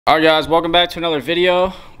Alright guys, welcome back to another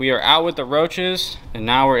video. We are out with the roaches and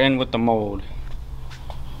now we're in with the mold.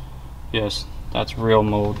 Yes, that's real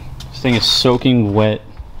mold. This thing is soaking wet.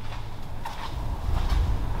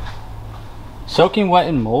 Soaking wet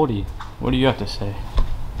and moldy. What do you have to say?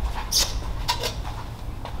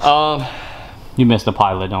 You missed the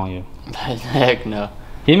pilot, don't you? Heck no.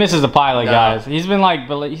 He misses the pilot, guys. He's been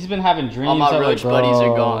having dreams. All my roach buddies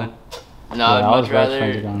are gone. No, yeah, I'd much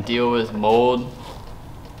rather deal with mold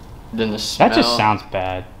than the smell. That just sounds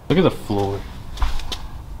bad. Look at the floor.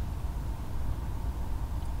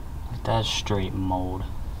 That's straight mold.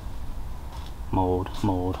 Mold,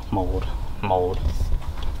 mold, mold, mold.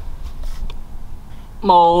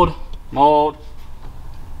 Mold, mold.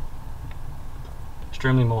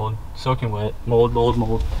 Extremely mold. Soaking wet. Mold, mold,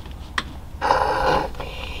 mold.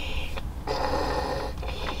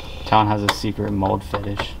 Town has a secret mold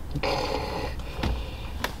fetish.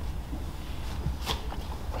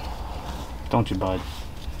 Don't you, bud?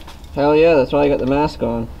 Hell yeah, that's why I got the mask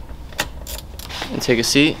on. And take a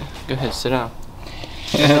seat. Go ahead, sit down.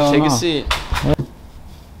 Take a seat.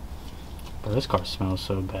 Bro, this car smells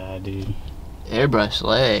so bad, dude. Airbrush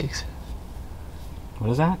legs. What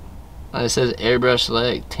is that? It says airbrush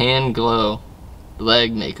leg, tan glow,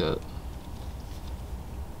 leg makeup.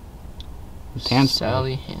 Tan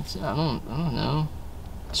Sally Hansen. I don't know.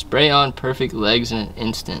 Spray on perfect legs in an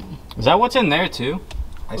instant. Is that what's in there too?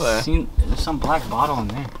 What? I seen there's some black bottle in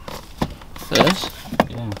there. This?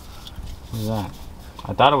 Yeah. What is that?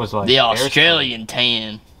 I thought it was like the Australian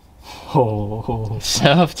tan. Oh.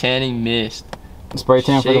 Self tanning mist. Spray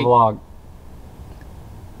tan for the vlog.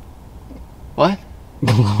 What?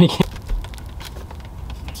 Let me get...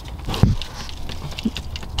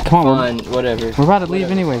 Come on, whatever. We're about to leave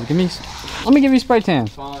anyway. Let me give you spray tan.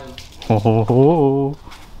 Fine. Oh,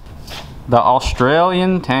 the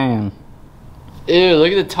Australian tan. Ew,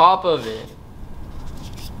 look at the top of it.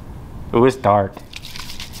 Ooh, it's dark.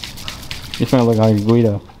 You're trying to look like a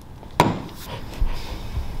Guido.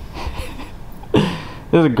 This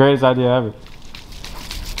is the greatest idea ever.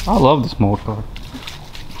 I love this mold car.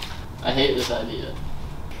 I hate this idea.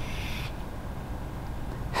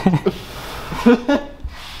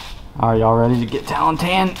 Are y'all ready to get talent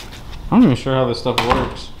tan? I'm not even sure how this stuff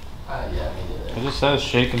works. Yeah, me neither. It just says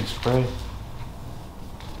shake and spray.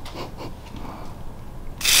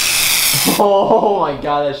 Oh my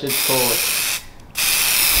god, that shit's cold.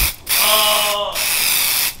 Oh.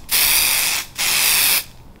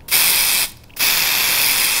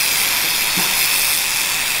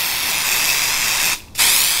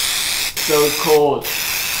 So cold.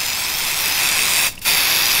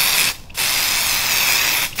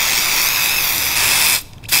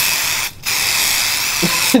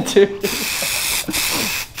 Dude.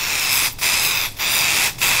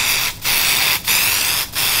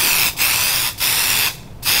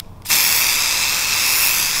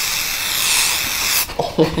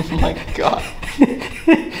 Oh my god.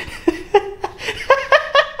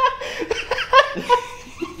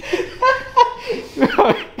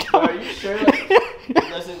 Are you sure it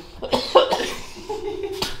doesn't...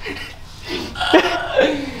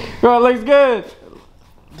 Bro, it looks good.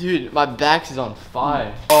 Dude, my back is on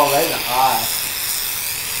fire. Oh, right in the eye.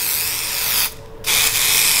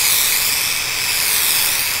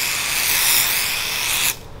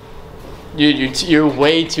 Dude, you're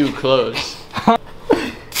way too close.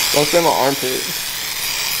 Don't spray my armpit.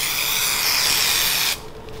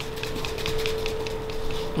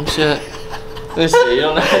 Oh shit. Listen, you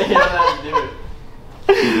don't know how to do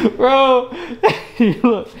it. Bro, you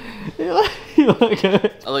look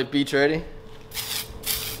good. I look beach ready.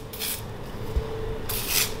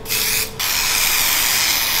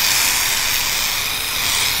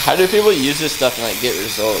 How do people use this stuff and like get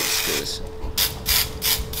results? Cause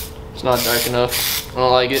it's not dark enough. I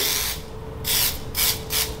don't like it.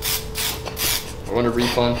 I want a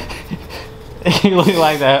refund. You look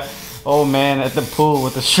like that old man at the pool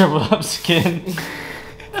with the shriveled up skin.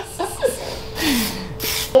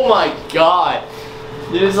 Oh my god.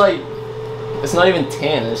 Dude, it's like, it's not even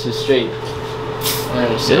tan, it's just straight. I don't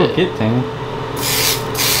understand. It'll get tan.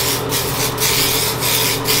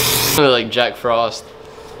 I look like Jack Frost.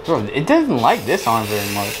 Bro, it doesn't like this arm very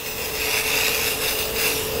much.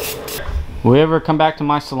 Will you ever come back to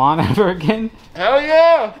my salon ever again? Hell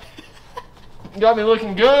yeah! You got me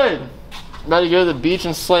looking good. About to go to the beach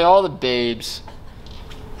and slay all the babes.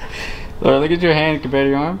 Look at your hand compared to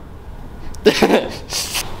your arm.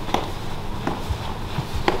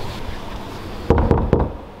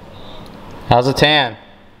 How's the tan?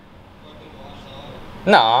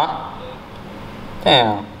 Nah.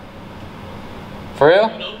 Damn. For real?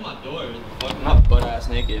 Open my door. Fucking up butt ass. ass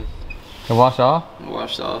naked. Can wash off?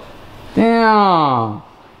 Washed off. Damn.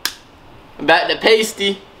 Back to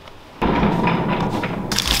pasty.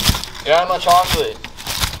 You have my chocolate.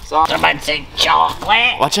 Somebody say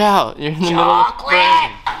chocolate. Watch out. You're in the middle of the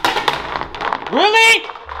Chocolate. Really?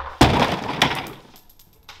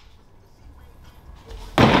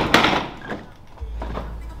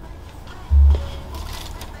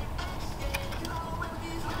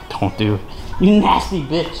 Don't do it. You nasty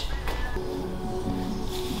bitch.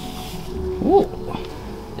 Ooh.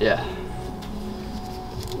 Yeah.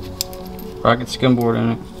 Rocket skimboard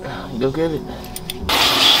in it. Go get it.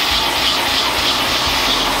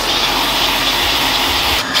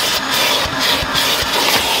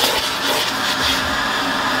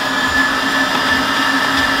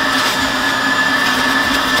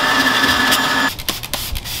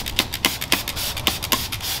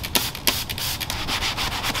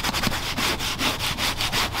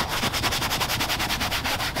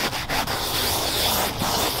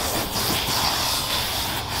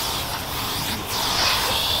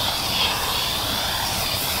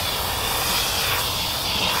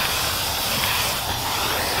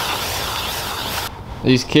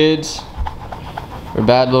 These kids are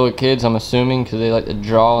bad little kids, I'm assuming, because they like to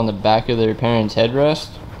draw on the back of their parents' headrest.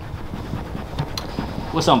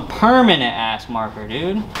 With some permanent ass marker,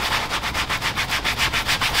 dude.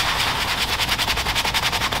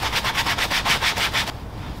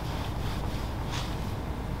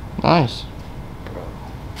 Nice.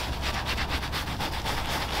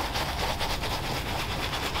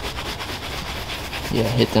 Yeah,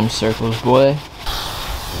 hit them circles, boy.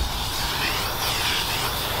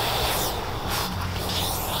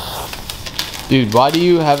 Dude, why do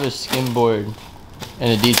you have a skimboard in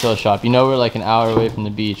a detail shop? You know we're like an hour away from the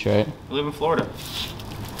beach, right? We live in Florida.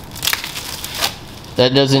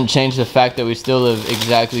 That doesn't change the fact that we still live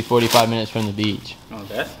exactly 45 minutes from the beach. Oh,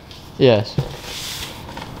 that? Yes.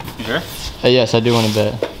 You sure? Yes, I do want to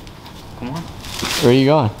bet. Come on. Where are you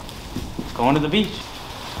going? Going to the beach.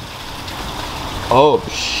 Oh,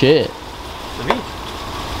 shit. The beach.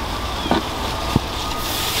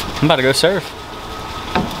 I'm about to go surf.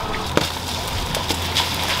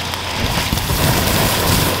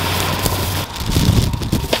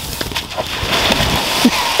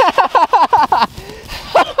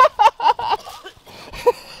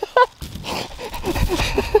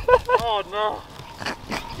 Oh no.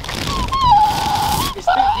 It's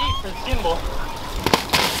too deep for the gimbal.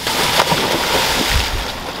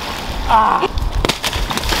 Ah.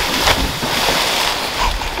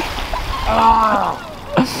 Ah.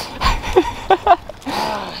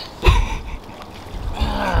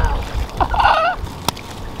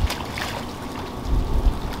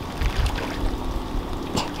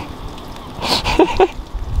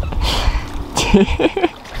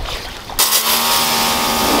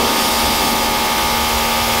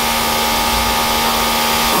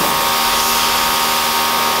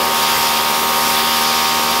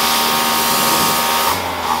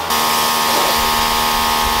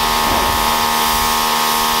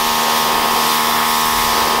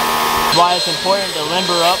 Why it's important to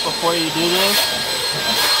limber up before you do this.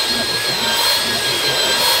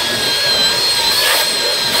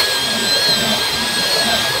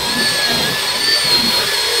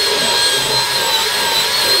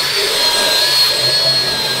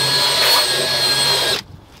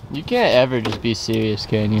 You can't ever just be serious,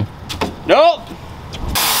 can you? Nope.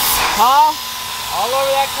 Huh? All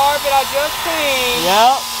over that carpet I just cleaned.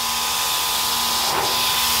 Yep.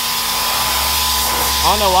 I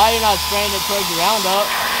don't know why you're not spraying it towards the roundup.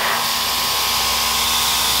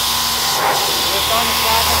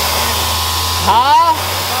 Huh?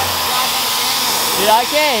 Dude, I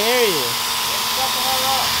can't hear you.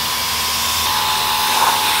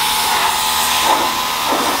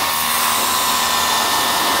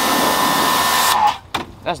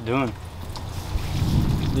 That's doing.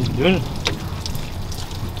 Just doing.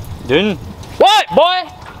 Doing. What, boy?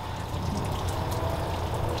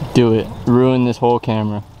 Do it. Ruin this whole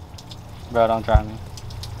camera. Bro, don't try me.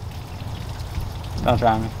 Don't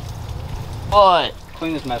try me. What?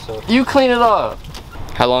 Clean this mess up. You clean it up.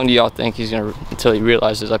 How long do y'all think he's gonna, until he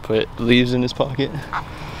realizes I put leaves in his pocket?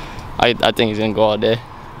 I think he's gonna go all day,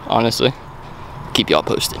 honestly. Keep y'all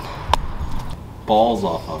posted. Balls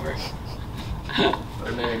off of her.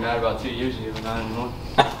 I've been mad about 2 years ago, but not anymore.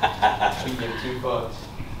 I can give 2 fucks.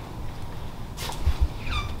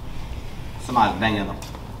 Somebody's banging the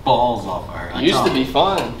balls off of her. It used to be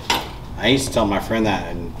fun. I used to tell my friend that,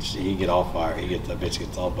 and he'd get all fired. The bitch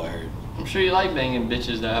gets all butthurt. I'm sure you like banging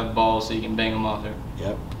bitches that have balls so you can bang them off her.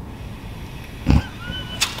 Yep.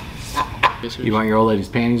 You want your old lady's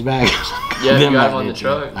panties back? Yeah, you Them got back them on there, the too.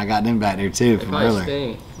 truck. I got them back there too They from probably earlier.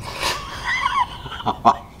 stink. Oh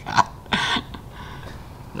my God.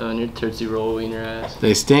 No, and your Tootsie Roll wiener ass.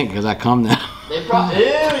 They stink because I come them. They probably, ew,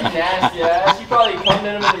 you nasty ass. You probably come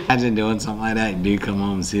in them. Imagine doing something like that and dude come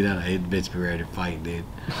home and see that. I hate the bitch be ready to fight, dude.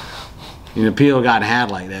 You know, people got had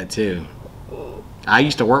like that too. I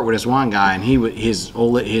used to work with this one guy, and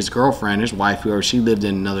his girlfriend, his wife, whoever, she lived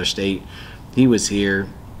in another state. He was here.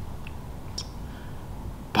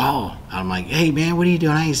 Paul, I'm like, hey man, what are you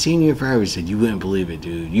doing? I ain't seen you forever. He said, you wouldn't believe it,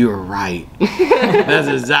 dude. You were right. That's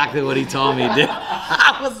exactly what he told me, dude.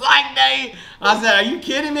 I was like, Dave. I said, are you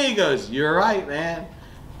kidding me? He goes, you're right, man.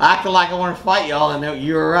 I acted like I want to fight y'all, and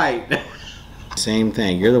you were right. Same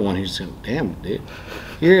thing. You're the one who's saying, damn, dude.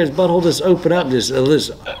 Your his butthole just open up, just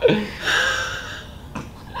listen.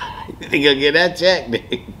 You go get that checked,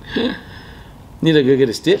 dude. Need to go get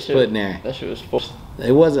a stitch put in there. That shit was forced.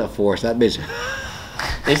 It wasn't forced. That bitch.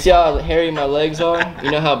 You see how hairy my legs are?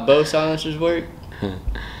 You know how bow silencers work?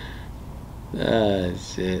 Ah,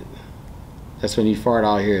 shit. That's when you fart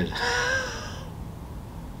all here.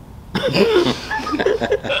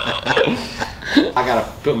 I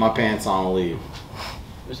gotta put my pants on and leave.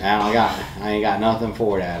 I ain't got nothing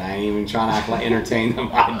for that. I ain't even trying to act like entertain them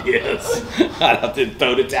ideas. I'd have to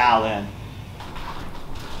throw the towel in.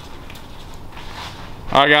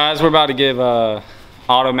 Alright guys, we're about to give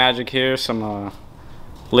Auto Magic here some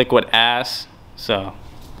liquid ass. So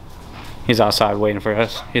he's outside waiting for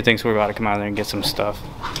us. He thinks we're about to come out there and get some stuff.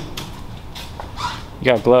 You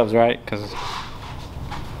got gloves, right? Cause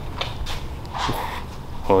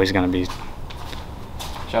oh, he's gonna be.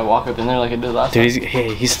 Should I walk up in there like I did last Dude,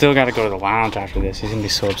 time? he's still got to go to the lounge after this. He's gonna be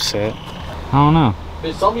so upset. I don't know.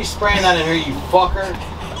 Bitch, don't be spraying that in here, you fucker.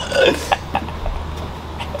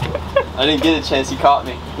 I didn't get a chance. He caught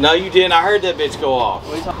me. No, you didn't. I heard that bitch go off.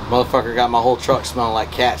 What are you talking? Motherfucker got my whole truck smelling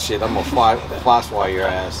like cat shit. I'm gonna fly swat your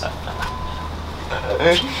ass.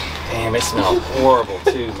 Damn, it smells horrible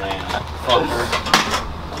too, man. Fucker.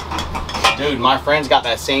 Dude, my friend's got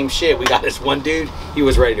that same shit. We got this one dude. He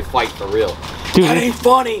was ready to fight for real. Dude, that ain't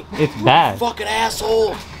funny. It's bad. Fucking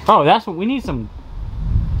asshole. Oh, that's what we need. Some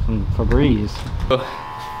Febreze.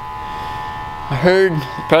 I heard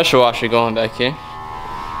the pressure washer going back here.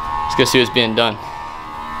 Let's go see what's being done. I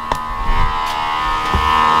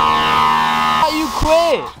thought you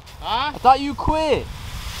quit. Huh? I thought you quit.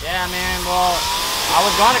 Yeah, man. Well, I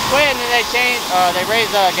was gonna quit, and then they changed. They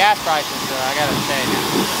raised gas prices, so I gotta stay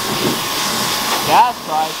now. Gas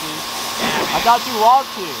prices? Yeah. I thought you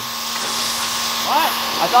walked here. What?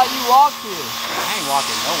 I thought you walked here. I ain't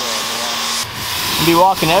walking nowhere, boy. You be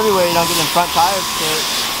walking everywhere. You don't get them front tires fit.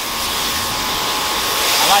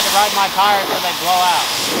 I like to ride my tires so they blow out.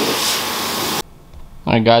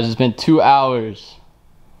 Alright guys, it's been 2 hours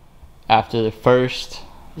after the first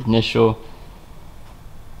initial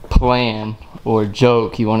plan or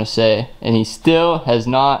joke you want to say, and he still has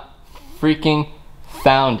not freaking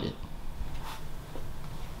found it.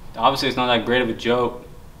 Obviously, it's not that great of a joke.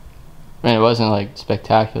 I mean, it wasn't like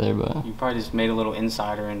spectacular, but You probably just made a little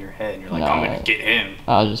insider in your head, and you're like, No, I'm gonna get him.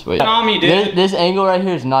 I was just waiting. On me, dude. This angle right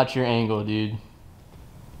here is not your angle, dude.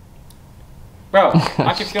 Bro,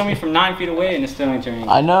 I can film me from 9 feet away, and it's still ain't your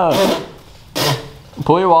angle. I know.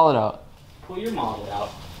 Pull your wallet out. Pull your wallet out.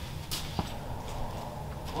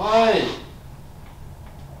 What?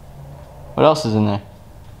 What else is in there?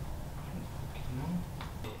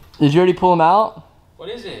 Did you already pull them out? What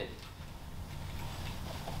is it?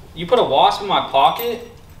 You put a wasp in my pocket?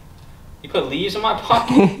 You put leaves in my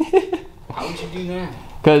pocket? How would you do that?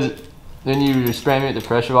 Because then you were spraying me with the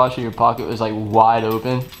pressure washer, your pocket was like wide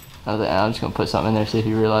open. I was like, I'm just gonna put something in there, see if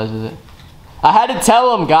he realizes it. I had to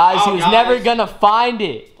tell him, guys, Oh, he was guys. never gonna find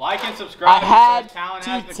it. Like and subscribe. I had because Talon to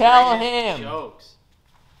has the tell greatest him. Jokes.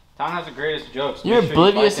 Talon has the greatest jokes. You're Make sure you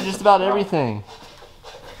oblivious like to and just about subscribe. everything.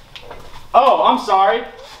 Oh, I'm sorry.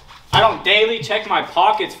 I don't daily check my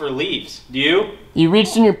pockets for leaves. Do you? You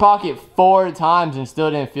reached in your pocket 4 times and still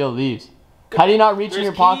didn't feel leaves. How do you not reach in There's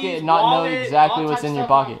your pocket keys, and not know wallet, exactly all what's types in of your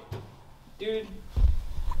stuff. pocket? Dude,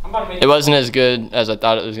 I'm about to make It wasn't as good as I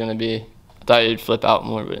thought it was gonna be. I thought he'd flip out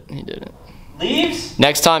more, but he didn't. leaves?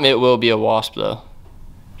 Next time it will be a wasp though.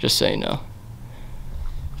 Just so you know.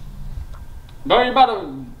 Bro, you're about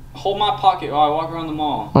to hold my pocket while I walk around the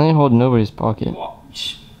mall. I ain't holding nobody's pocket.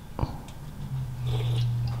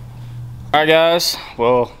 Alright guys,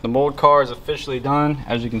 well the mold car is officially done.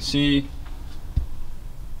 As you can see,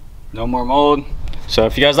 no more mold. So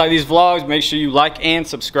if you guys like these vlogs, make sure you like and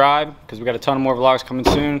subscribe because we got a ton of more vlogs coming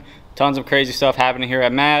soon. Tons of crazy stuff happening here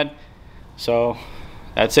at Mad. So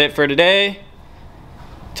that's it for today.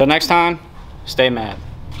 Till next time, stay mad.